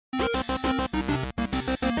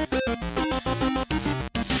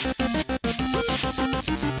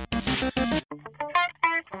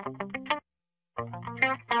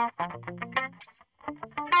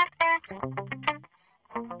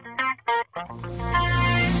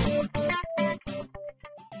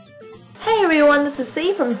everyone, this is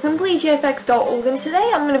C from Simplygfx.org, and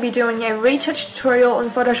today I'm going to be doing a retouch tutorial in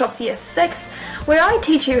Photoshop CS6 where I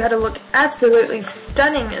teach you how to look absolutely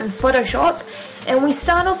stunning in Photoshop. And we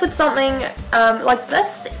start off with something like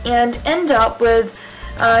this and end up with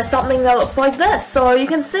something that looks like this. So you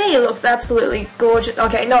can see it looks absolutely gorgeous.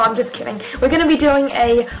 Okay, no, I'm just kidding. We're going to be doing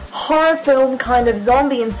a horror film kind of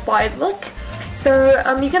zombie inspired look. So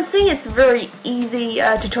you can see it's a very easy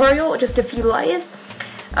tutorial, just a few layers.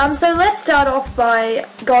 So let's start off by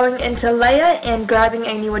going into layer and grabbing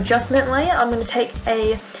a new adjustment layer. I'm going to take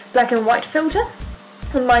a black and white filter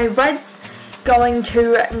with my reds going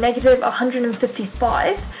to negative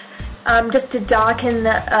 155 just to darken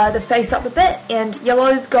the face up a bit, and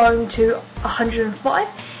yellows going to 105.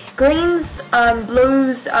 Greens,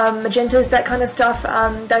 blues, magentas, that kind of stuff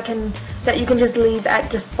that you can just leave at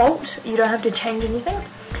default. You don't have to change anything.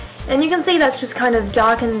 And you can see that's just kind of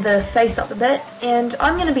darkened the face up a bit, and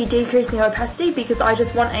I'm going to be decreasing the opacity because I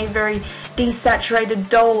just want a very desaturated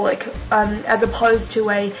dull look as opposed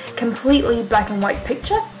to a completely black and white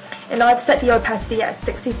picture, and I've set the opacity at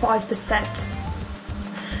 65%.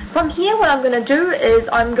 From here what I'm going to do is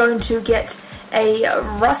I'm going to get a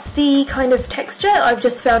rusty kind of texture I've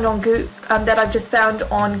just found on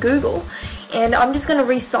Google, and I'm just going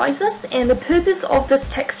to resize this, and the purpose of this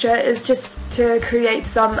texture is just to create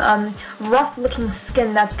some rough looking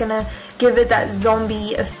skin that's going to give it that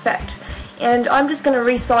zombie effect. And I'm just going to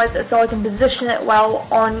resize it so I can position it well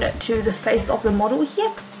onto the face of the model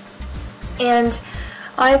here. And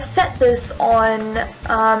I've set this on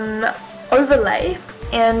overlay,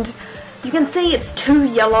 and you can see it's too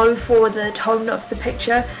yellow for the tone of the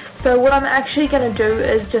picture. So what I'm actually going to do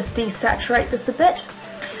is just desaturate this a bit.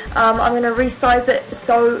 I'm going to resize it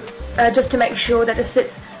so just to make sure that it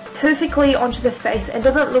fits perfectly onto the face and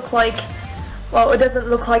doesn't look like, well, it doesn't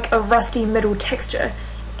look like a rusty middle texture.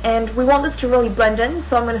 And we want this to really blend in,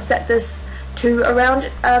 so I'm going to set this to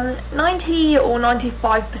around 90 or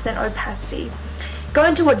 95% opacity.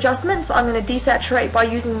 Going to adjustments, I'm going to desaturate by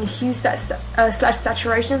using the hue slash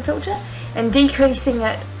saturation filter and decreasing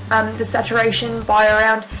it, the saturation by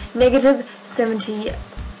around negative 70,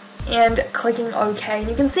 and clicking OK, and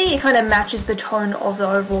you can see it kind of matches the tone of the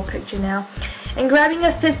overall picture now. And grabbing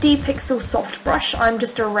a 50 pixel soft brush, I'm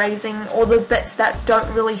just erasing all the bits that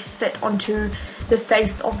don't really fit onto the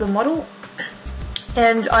face of the model,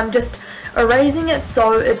 and I'm just erasing it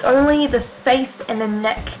so it's only the face and the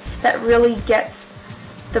neck that really gets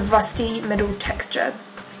the rusty middle texture.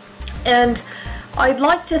 And I'd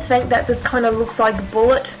like to think that this kind of looks like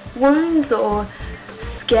bullet wounds or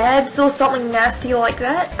scabs or something nasty like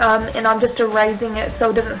that, and I'm just erasing it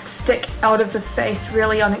so it doesn't stick out of the face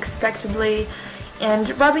really unexpectedly,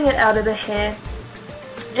 and rubbing it out of the hair.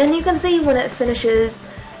 And you can see when it finishes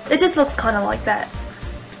it just looks kind of like that.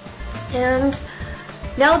 And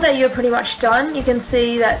now that you're pretty much done, you can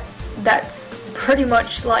see that that's pretty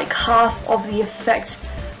much like half of the effect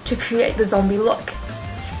to create the zombie look.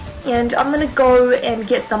 And I'm going to go and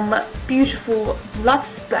get some beautiful blood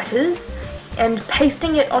splatters and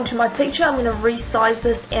pasting it onto my picture. I'm going to resize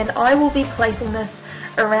this, and I will be placing this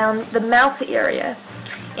around the mouth area.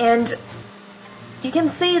 And you can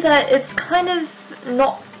see that it's kind of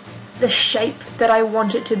not the shape that I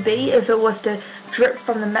want it to be if it was to drip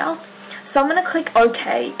from the mouth. So I'm going to click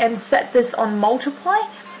OK and set this on multiply,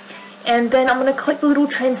 and then I'm going to click the little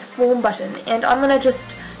transform button, and I'm going to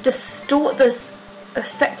just distort this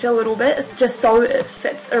effect a little bit just so it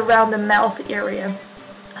fits around the mouth area,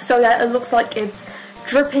 so that it looks like it's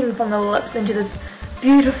dripping from the lips into this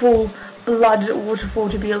beautiful blood waterfall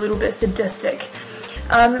to be a little bit sadistic.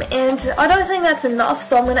 And I don't think that's enough,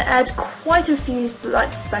 so I'm going to add quite a few blood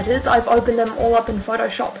splatters. I've opened them all up in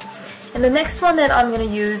Photoshop. And the next one that I'm going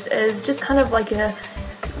to use is just kind of like a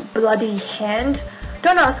bloody hand.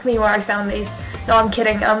 Don't ask me where I found these. No, I'm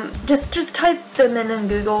kidding. Just type them in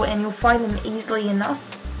Google and you'll find them easily enough.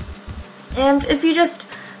 And if you just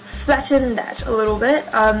flatten that a little bit,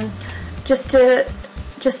 just to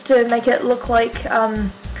make it look like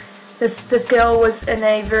this girl was in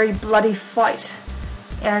a very bloody fight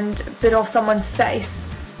and bit off someone's face.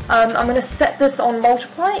 I'm going to set this on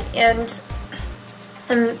multiply, and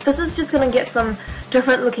this is just going to get some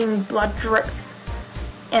different looking blood drips,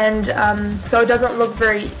 and so it doesn't look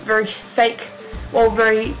very fake, well,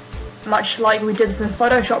 very much like we did this in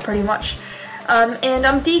Photoshop pretty much. And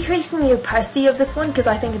I'm decreasing the opacity of this one because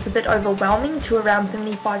I think it's a bit overwhelming to around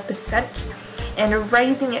 75%, and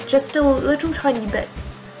raising it just a little tiny bit.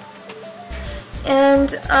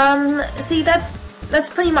 And see, that's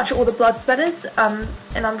pretty much all the blood splatters,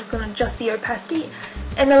 and I'm just going to adjust the opacity.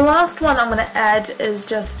 And the last one I'm going to add is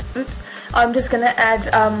just, I'm just going to add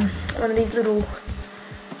one of these little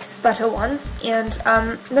sputter ones, and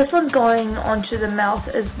this one's going onto the mouth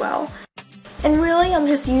as well. And really I'm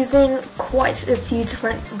just using quite a few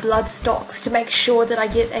different bloodstocks to make sure that I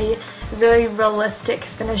get a very realistic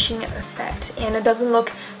finishing effect and it doesn't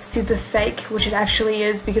look super fake, which it actually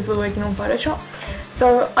is because we're working on Photoshop.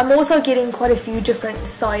 So I'm also getting quite a few different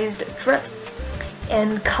sized drips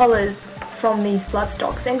and colours from these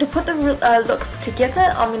bloodstocks, and to put the look together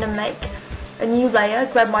I'm going to make a new layer,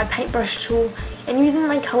 grab my paintbrush tool, and using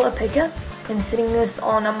my colour picker and setting this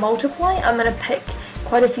on a multiply, I'm going to pick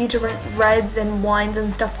quite a few different reds and wines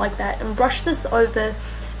and stuff like that and brush this over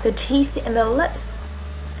the teeth and the lips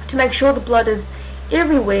to make sure the blood is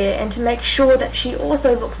everywhere and to make sure that she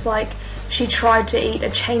also looks like she tried to eat a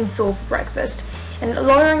chainsaw for breakfast. And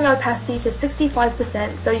lowering the opacity to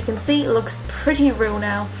 65% so you can see it looks pretty real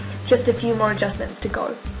now, just a few more adjustments to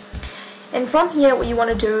go. And from here what you want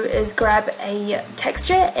to do is grab a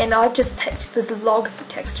texture, and I've just picked this log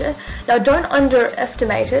texture. Now don't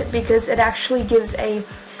underestimate it because it actually gives a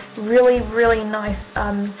really nice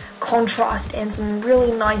contrast and some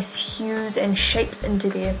really nice hues and shapes into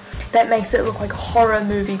there that makes it look like a horror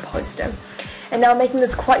movie poster. And now I'm making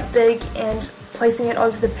this quite big and placing it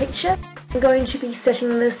over the picture. I'm going to be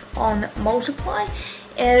setting this on multiply,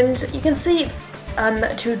 and you can see it's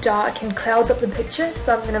too dark and clouds up the picture,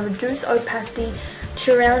 so I'm going to reduce opacity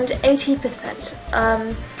to around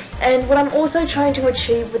 80%. And what I'm also trying to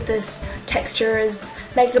achieve with this texture is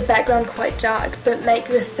make the background quite dark but make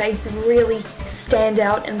the face really stand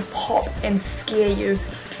out and pop and scare you.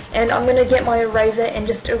 And I'm going to get my eraser and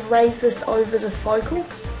just erase this over the focal,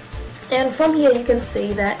 and from here you can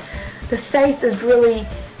see that the face is really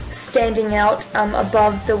standing out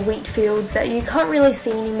above the wheat fields that you can't really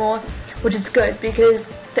see anymore, which is good because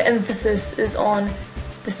the emphasis is on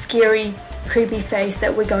the scary, creepy face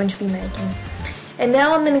that we're going to be making. And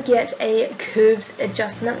now I'm going to get a curves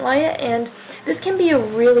adjustment layer, and this can be a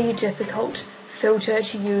really difficult filter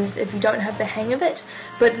to use if you don't have the hang of it,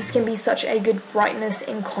 but this can be such a good brightness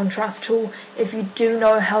and contrast tool if you do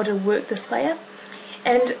know how to work this layer.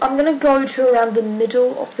 And I'm going to go to around the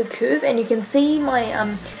middle of the curve, and you can see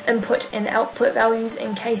my input and output values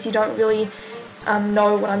in case you don't really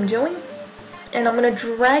know what I'm doing. And I'm going to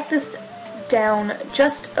drag this down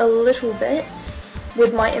just a little bit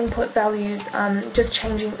with my input values just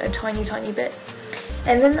changing a tiny bit.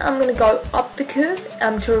 And then I'm going to go up the curve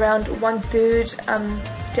to around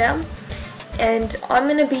 1/3 down, and I'm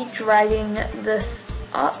going to be dragging this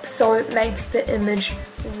up so it makes the image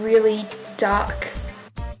really dark.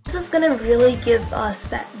 This is going to really give us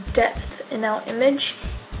that depth in our image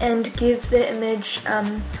and give the image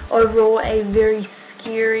overall a very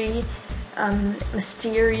scary,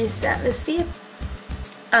 mysterious atmosphere.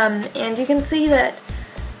 And you can see that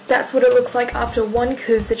that's what it looks like after one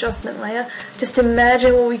curves adjustment layer. Just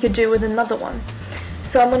imagine what we could do with another one.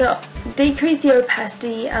 So I'm going to decrease the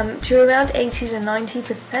opacity to around 80 to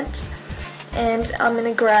 90%, and I'm going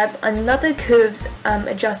to grab another curves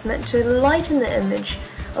adjustment to lighten the image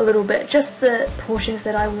a little bit, just the portions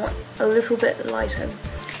that I want a little bit lighter.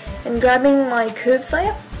 And grabbing my curves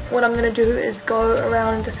layer, what I'm going to do is go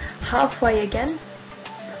around halfway again,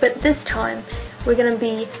 but this time we're going to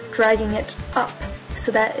be dragging it up so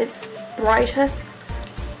that it's brighter.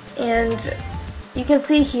 And you can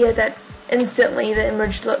see here that instantly the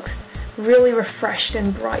image looks really refreshed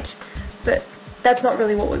and bright, but that's not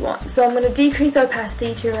really what we want. So I'm going to decrease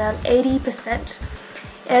opacity to around 80%,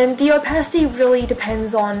 and the opacity really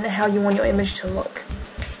depends on how you want your image to look.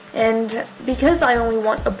 And because I only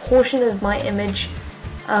want a portion of my image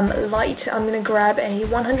light, I'm going to grab a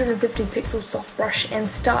 150 pixel soft brush and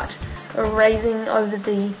start erasing over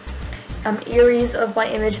the areas of my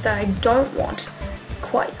image that I don't want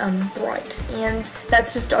quite bright, and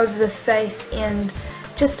that's just over the face and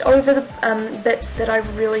just over the bits that I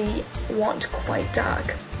really want quite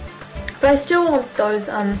dark. But I still want those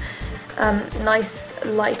nice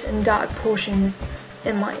light and dark portions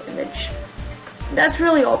in my image. That's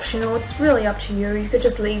really optional, it's really up to you. You could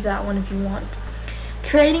just leave that one if you want.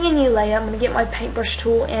 Creating a new layer, I'm going to get my paintbrush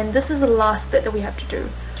tool, and this is the last bit that we have to do.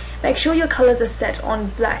 Make sure your colors are set on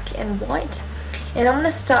black and white, and I'm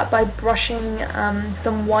going to start by brushing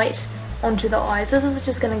some white onto the eyes. This is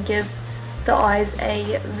just going to give the eyes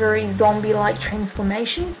a very zombie-like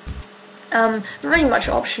transformation. Very much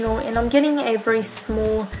optional, and I'm getting a very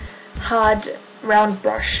small, hard, round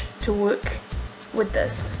brush to work with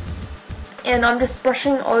this. And I'm just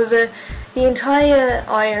brushing over the entire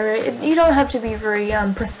eye area. You don't have to be very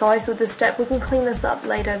precise with this step. We can clean this up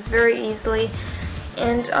later very easily.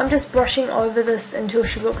 And I'm just brushing over this until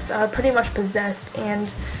she looks pretty much possessed,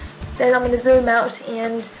 and then I'm going to zoom out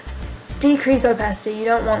and decrease opacity. You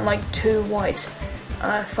don't want like too white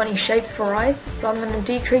funny shapes for eyes, so I'm going to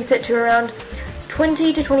decrease it to around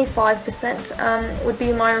 20 to 25% would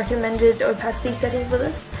be my recommended opacity setting for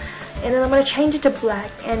this. And then I'm going to change it to black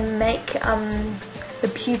and make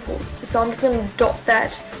the pupils. So I'm just going to dot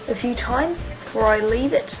that a few times before I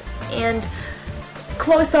leave it, and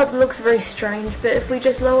close up looks very strange, but if we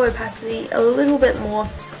just lower opacity a little bit more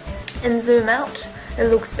and zoom out, it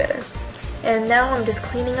looks better. And now I'm just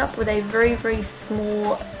cleaning up with a very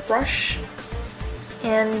small brush,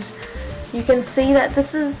 and you can see that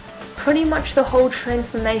this is pretty much the whole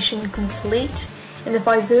transformation complete. And if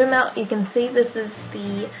I zoom out, you can see this is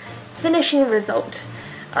the finishing result.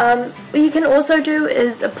 What you can also do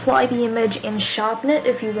is apply the image and sharpen it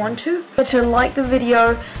if you want to. To like the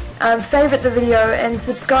video, favorite the video, and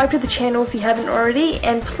subscribe to the channel if you haven't already,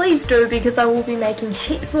 and please do, because I will be making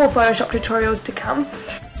heaps more Photoshop tutorials to come.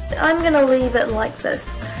 I'm gonna leave it like this.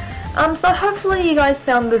 So hopefully you guys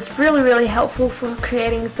found this really helpful for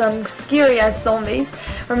creating some scary ass zombies.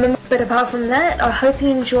 Remember, but apart from that, I hope you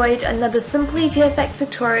enjoyed another Simplygfx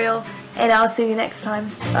tutorial, and I'll see you next time.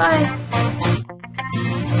 Bye!